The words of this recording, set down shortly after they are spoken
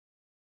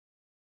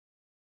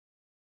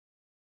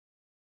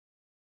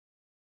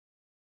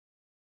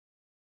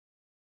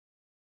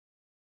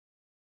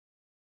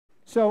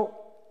So,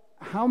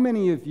 how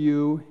many of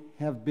you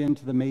have been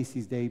to the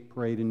Macy's Day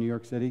Parade in New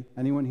York City?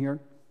 Anyone here?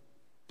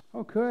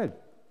 Oh, good.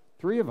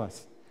 3 of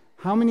us.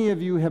 How many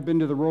of you have been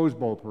to the Rose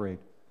Bowl Parade?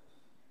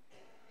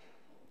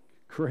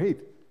 Great.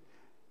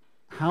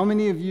 How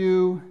many of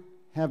you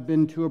have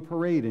been to a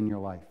parade in your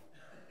life?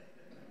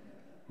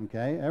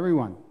 Okay,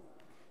 everyone.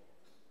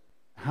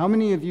 How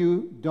many of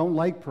you don't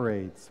like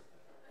parades?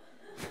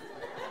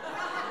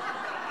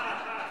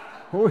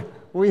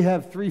 We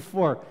have 3,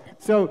 4.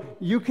 So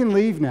you can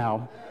leave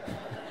now.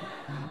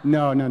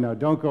 No,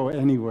 don't go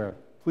anywhere.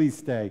 Please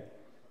stay.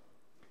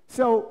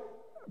 So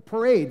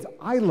parades,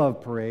 I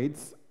love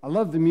parades. I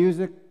love the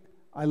music.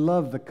 I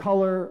love the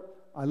color.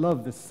 I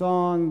love the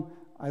song.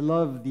 I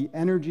love the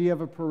energy of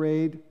a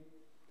parade.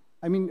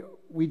 I mean,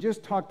 we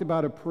just talked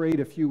about a parade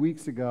a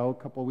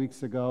couple of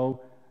weeks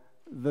ago,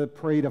 the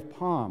Parade of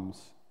Palms.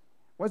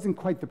 It wasn't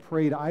quite the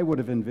parade I would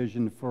have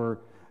envisioned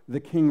for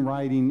the king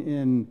riding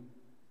in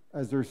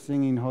as they're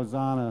singing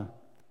Hosanna,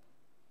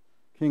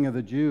 King of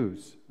the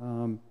Jews.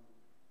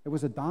 It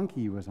was a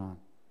donkey he was on.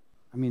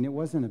 I mean, it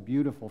wasn't a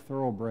beautiful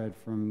thoroughbred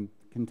from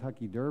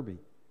Kentucky Derby.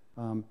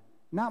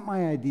 Not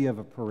my idea of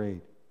a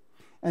parade.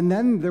 And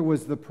then there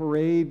was the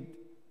parade,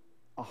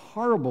 a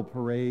horrible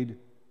parade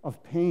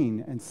of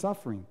pain and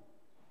suffering.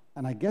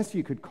 And I guess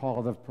you could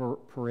call it a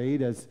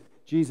parade as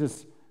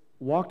Jesus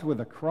walked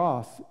with a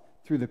cross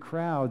through the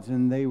crowds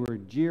and they were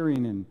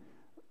jeering and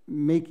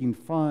making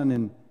fun,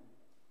 and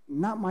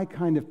not my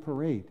kind of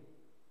parade.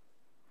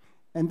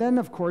 And then,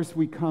 of course,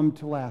 we come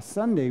to last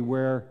Sunday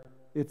where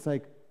it's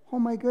like, oh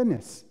my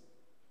goodness,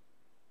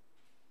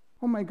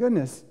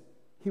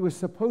 he was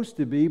supposed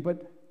to be,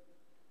 but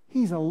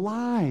he's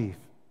alive.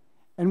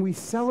 And we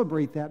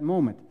celebrate that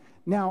moment.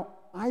 Now,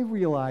 I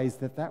realize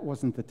that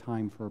wasn't the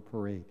time for a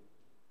parade.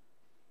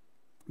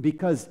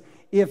 Because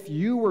if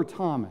you were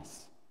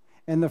Thomas,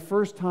 and the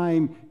first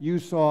time you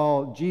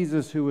saw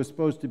Jesus, who was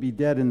supposed to be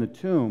dead in the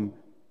tomb,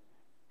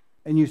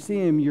 and you see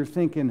him, you're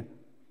thinking,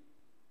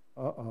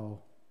 uh-oh,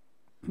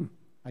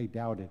 I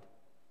doubted.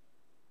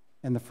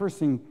 And the first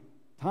thing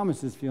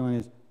Thomas is feeling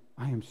is,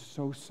 I am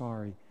so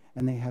sorry.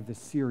 And they have this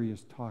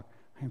serious talk.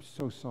 I am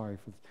so sorry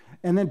for this.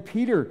 And then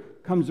Peter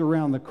comes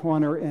around the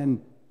corner,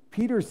 and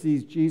Peter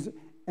sees Jesus,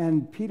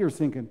 and Peter's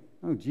thinking,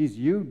 oh, geez,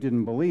 you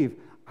didn't believe.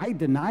 I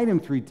denied him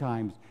 3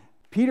 times.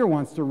 Peter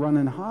wants to run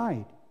and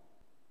hide.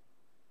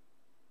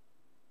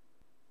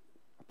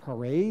 A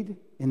parade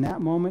in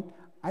that moment?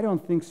 I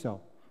don't think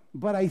so.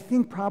 But I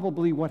think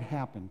probably what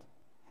happened,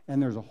 and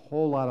there's a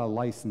whole lot of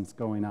license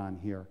going on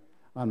here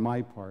on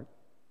my part,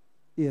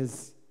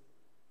 is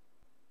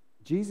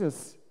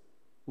Jesus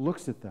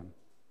looks at them,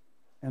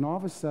 and all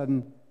of a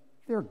sudden,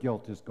 their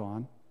guilt is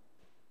gone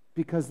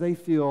because they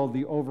feel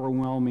the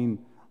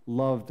overwhelming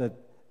love that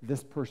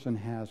this person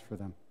has for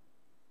them.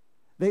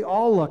 They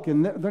all look,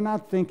 and they're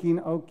not thinking,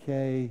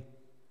 okay,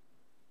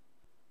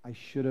 I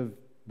should have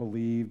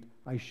believed,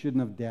 I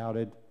shouldn't have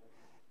doubted.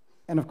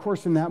 And of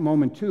course, in that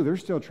moment, too, they're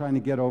still trying to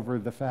get over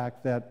the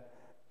fact that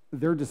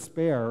their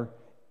despair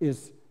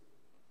is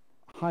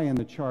high on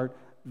the chart.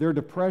 Their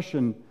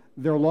depression,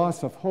 their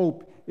loss of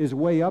hope is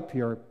way up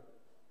here.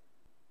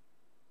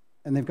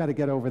 And they've got to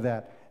get over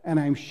that. And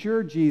I'm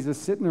sure Jesus,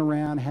 sitting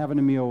around having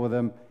a meal with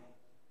them,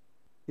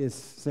 is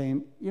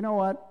saying, you know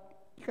what?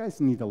 You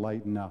guys need to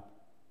lighten up.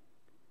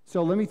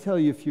 So let me tell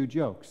you a few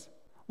jokes.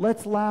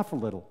 Let's laugh a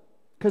little.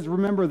 Because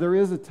remember, there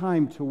is a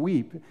time to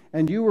weep.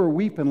 And you were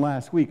weeping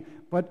last week.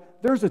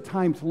 But there's a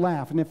time to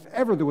laugh. And if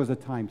ever there was a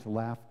time to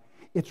laugh,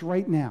 it's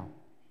right now.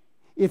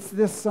 It's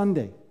this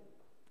Sunday.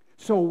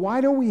 So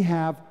why don't we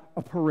have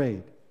a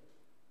parade?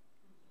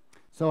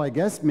 So I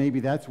guess maybe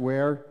that's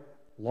where,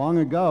 long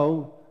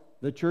ago,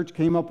 the church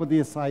came up with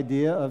this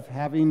idea of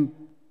having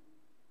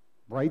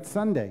Bright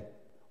Sunday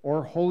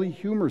or Holy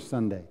Humor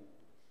Sunday.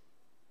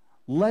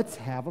 Let's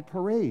have a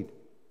parade.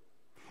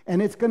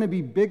 And it's going to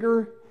be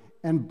bigger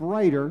and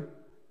brighter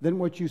than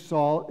what you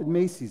saw at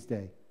Macy's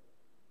Day.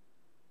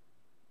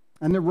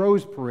 And the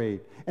Rose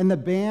Parade. And the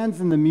bands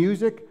and the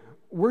music,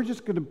 we're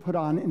just going to put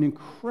on an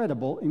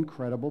incredible,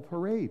 incredible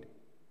parade.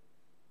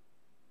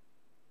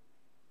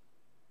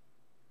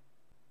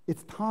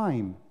 It's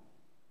time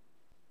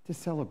to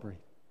celebrate.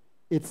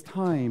 It's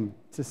time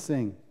to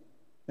sing.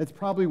 That's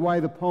probably why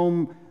the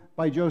poem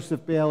by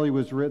Joseph Bailey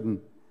was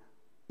written.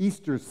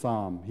 Easter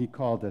Psalm, he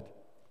called it.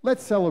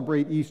 Let's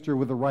celebrate Easter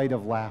with a rite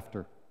of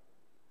laughter.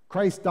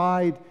 Christ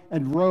died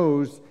and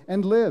rose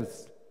and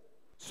lives.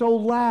 So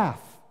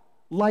laugh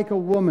like a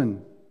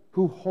woman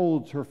who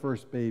holds her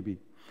first baby.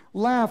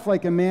 Laugh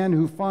like a man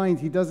who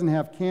finds he doesn't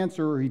have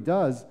cancer, or he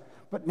does,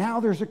 but now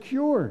there's a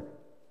cure.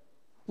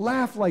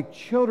 Laugh like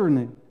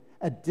children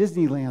at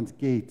Disneyland's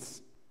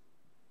gates.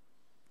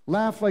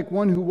 Laugh like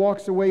one who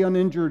walks away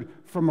uninjured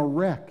from a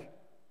wreck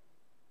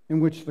in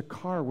which the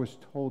car was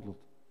totaled.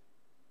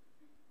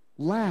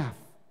 Laugh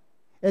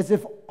as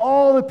if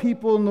all the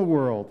people in the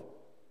world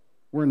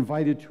were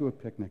invited to a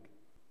picnic.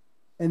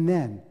 And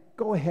then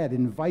go ahead,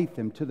 invite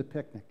them to the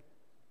picnic.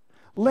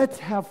 Let's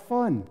have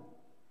fun.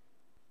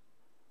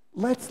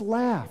 Let's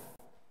laugh.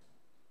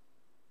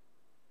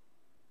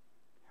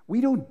 We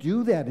don't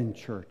do that in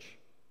church.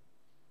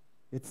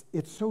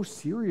 It's so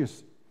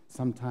serious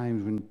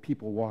sometimes when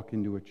people walk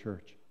into a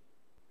church,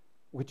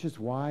 which is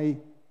why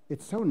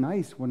it's so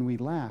nice when we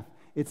laugh.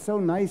 It's so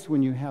nice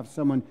when you have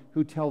someone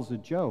who tells a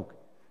joke,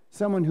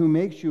 someone who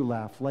makes you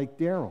laugh, like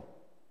Daryl.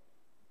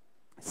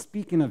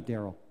 Speaking of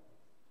Daryl,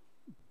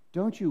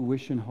 don't you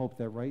wish and hope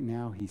that right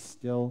now he's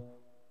still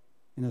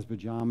in his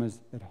pajamas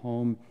at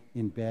home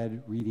in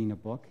bed reading a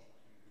book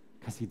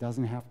because he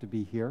doesn't have to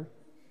be here?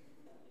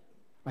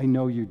 I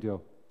know you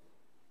do.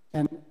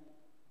 And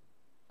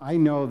I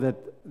know that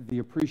the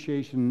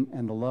appreciation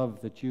and the love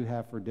that you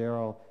have for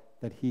Daryl,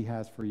 that he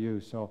has for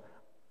you. So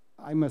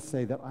I must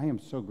say that I am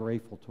so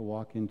grateful to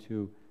walk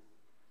into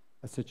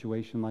a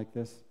situation like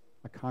this,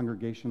 a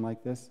congregation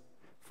like this.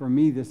 For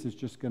me, this is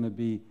just going to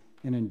be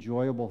an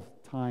enjoyable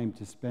time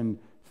to spend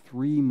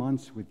 3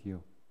 months with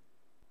you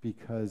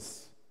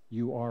because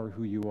you are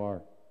who you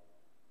are.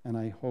 And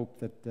I hope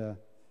that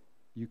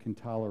you can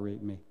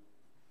tolerate me.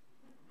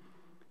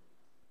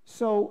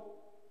 So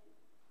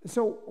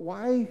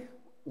why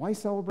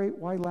celebrate?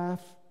 Why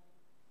laugh?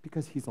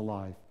 Because he's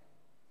alive.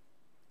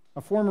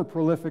 A former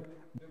prolific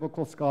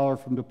biblical scholar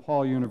from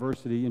DePaul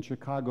University in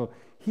Chicago,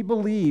 he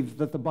believed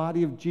that the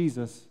body of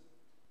Jesus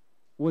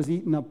was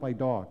eaten up by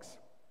dogs.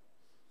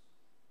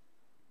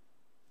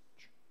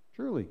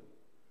 Truly.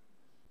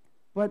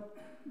 But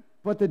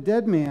the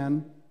dead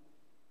man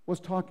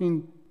was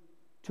talking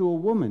to a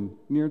woman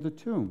near the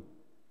tomb.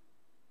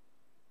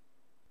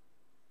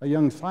 A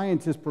young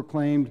scientist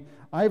proclaimed,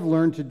 "I've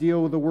learned to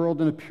deal with the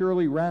world in a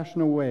purely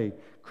rational way.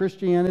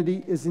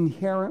 Christianity is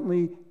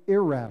inherently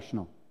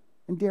irrational."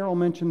 And Daryl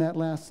mentioned that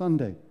last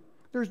Sunday.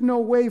 There's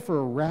no way for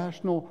a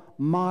rational,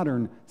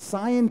 modern,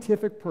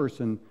 scientific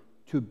person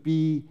to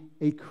be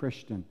a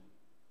Christian.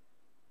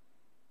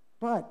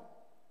 But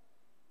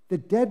the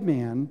dead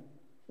man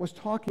was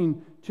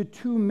talking to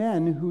two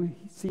men who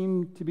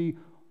seemed to be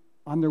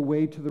on their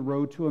way to the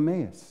road to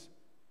Emmaus.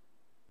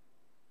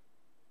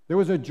 There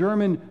was a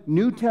German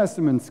New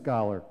Testament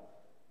scholar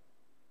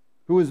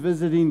who was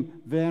visiting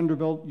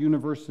Vanderbilt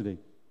University,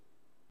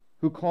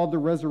 who called the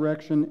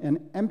resurrection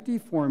an empty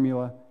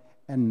formula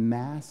and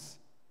mass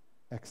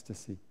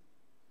ecstasy.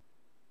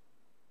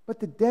 But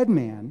the dead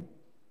man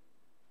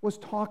was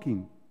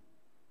talking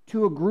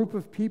to a group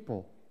of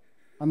people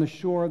on the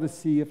shore of the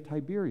Sea of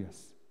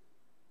Tiberias.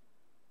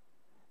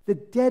 The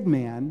dead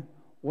man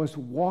was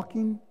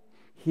walking,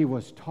 he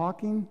was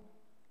talking,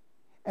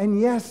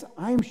 and yes,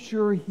 I'm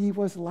sure he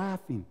was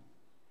laughing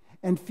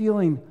and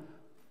feeling,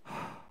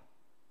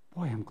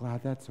 boy, I'm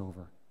glad that's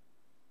over.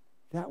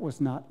 That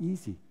was not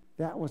easy.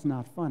 That was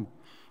not fun.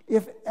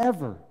 If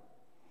ever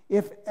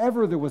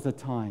there was a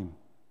time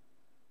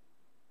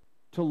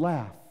to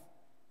laugh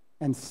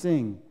and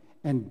sing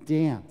and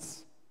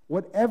dance,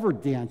 whatever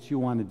dance you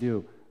want to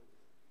do,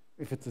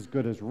 if it's as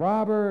good as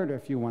Robert, or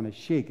if you want to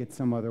shake it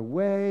some other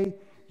way,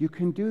 you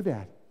can do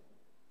that.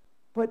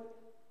 But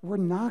we're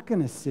not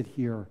going to sit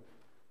here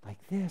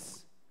like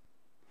this.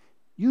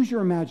 Use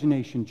your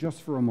imagination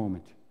just for a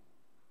moment.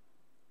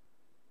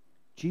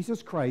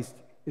 Jesus Christ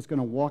is going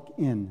to walk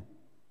in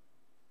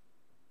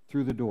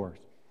through the doors,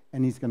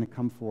 and he's going to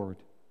come forward.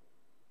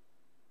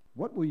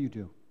 What will you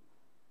do?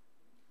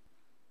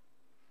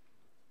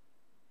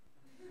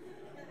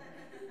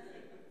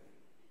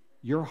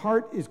 Your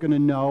heart is going to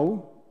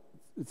know.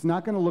 It's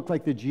not going to look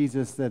like the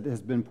Jesus that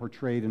has been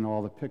portrayed in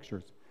all the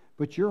pictures,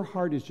 but your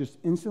heart is just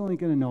instantly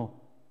going to know,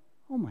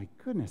 oh my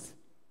goodness,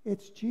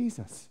 it's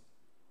Jesus.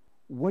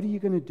 What are you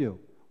going to do?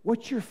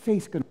 What's your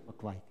face going to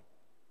look like?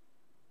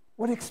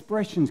 What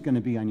expression's going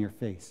to be on your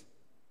face?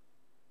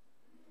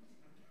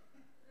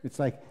 It's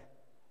like,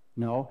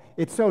 no.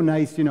 It's so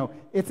nice,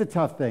 it's a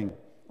tough thing,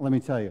 let me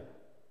tell you.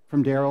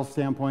 From Daryl's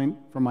standpoint,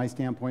 from my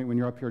standpoint, when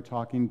you're up here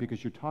talking,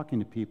 because you're talking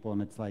to people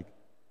and it's like,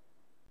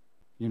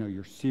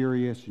 you're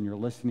serious and you're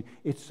listening.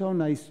 It's so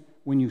nice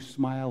when you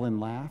smile and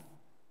laugh.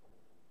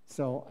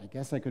 So I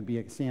guess I could be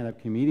a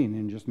stand-up comedian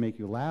and just make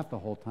you laugh the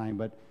whole time,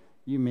 but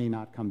you may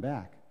not come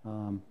back.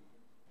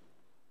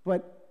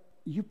 But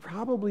you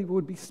probably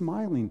would be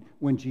smiling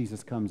when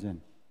Jesus comes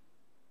in.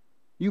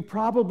 You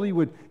probably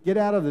would get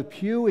out of the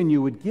pew and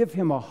you would give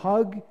him a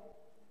hug.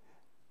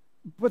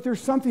 But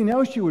there's something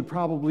else you would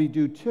probably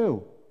do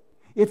too.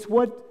 It's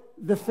what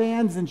the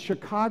fans in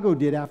Chicago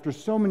did after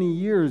so many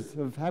years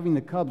of having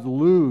the Cubs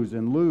lose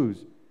and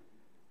lose.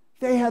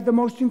 They had the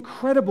most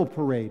incredible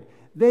parade.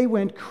 They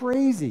went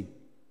crazy.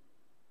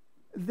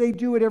 They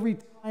do it every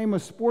time a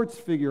sports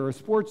figure or a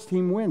sports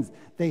team wins.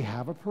 They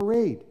have a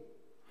parade.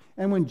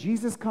 And when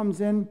Jesus comes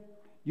in,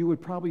 you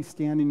would probably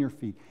stand in your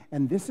feet.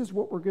 And this is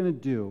what we're going to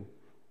do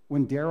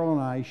when Daryl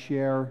and I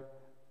share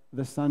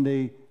the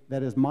Sunday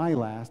that is my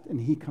last,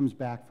 and he comes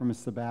back from a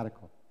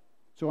sabbatical.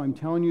 So I'm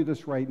telling you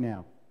this right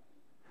now.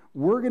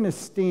 We're going to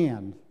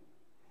stand,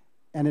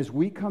 and as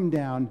we come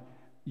down,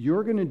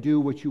 you're going to do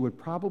what you would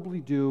probably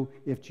do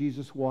if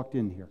Jesus walked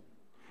in here.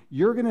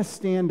 You're going to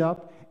stand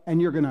up,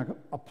 and you're going to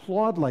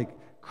applaud like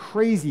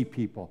crazy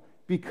people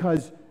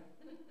because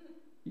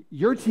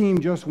your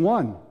team just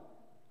won.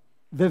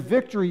 The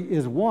victory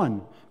is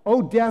won.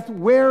 Oh, death,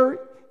 where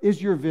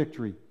is your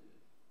victory?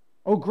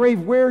 Oh,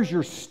 grave, where's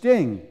your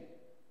sting?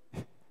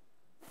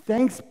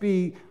 Thanks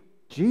be,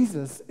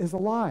 Jesus is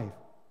alive.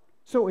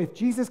 So if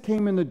Jesus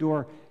came in the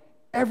door,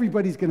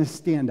 everybody's going to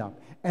stand up,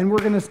 and we're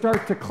going to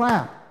start to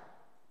clap.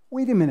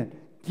 Wait a minute.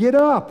 Get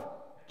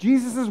up.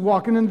 Jesus is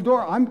walking in the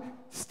door.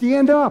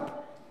 Stand up.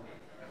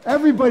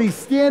 Everybody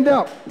stand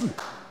up.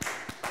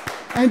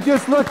 And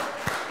just look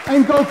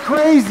and go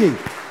crazy.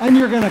 And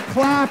you're going to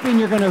clap, and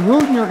you're going to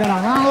hoot, and you're going to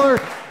holler,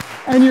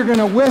 and you're going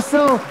to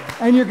whistle,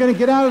 and you're going to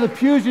get out of the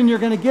pews, and you're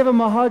going to give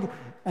him a hug,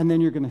 and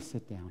then you're going to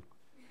sit down.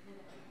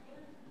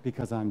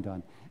 Because I'm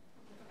done.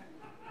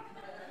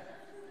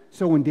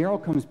 So when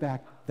Daryl comes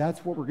back,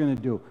 that's what we're going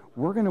to do.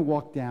 We're going to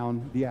walk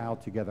down the aisle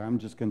together. I'm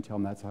just going to tell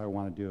him that's how I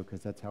want to do it,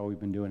 because that's how we've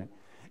been doing it.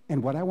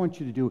 And what I want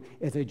you to do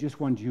is I just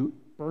want you to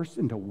burst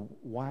into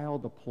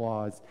wild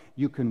applause.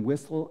 You can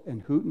whistle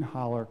and hoot and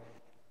holler,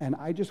 and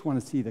I just want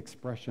to see the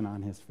expression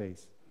on his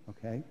face,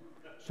 okay?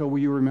 So will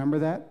you remember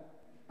that?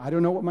 I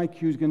don't know what my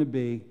cue is going to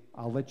be.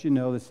 I'll let you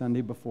know the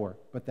Sunday before,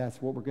 but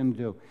that's what we're going to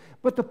do.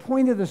 But the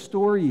point of the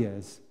story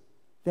is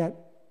that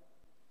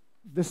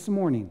this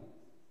morning,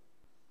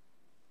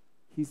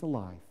 he's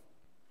alive.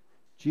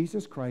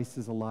 Jesus Christ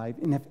is alive,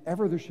 and if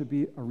ever there should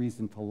be a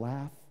reason to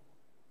laugh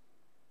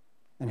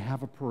and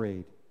have a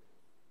parade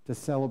to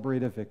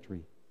celebrate a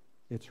victory,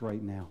 it's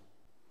right now.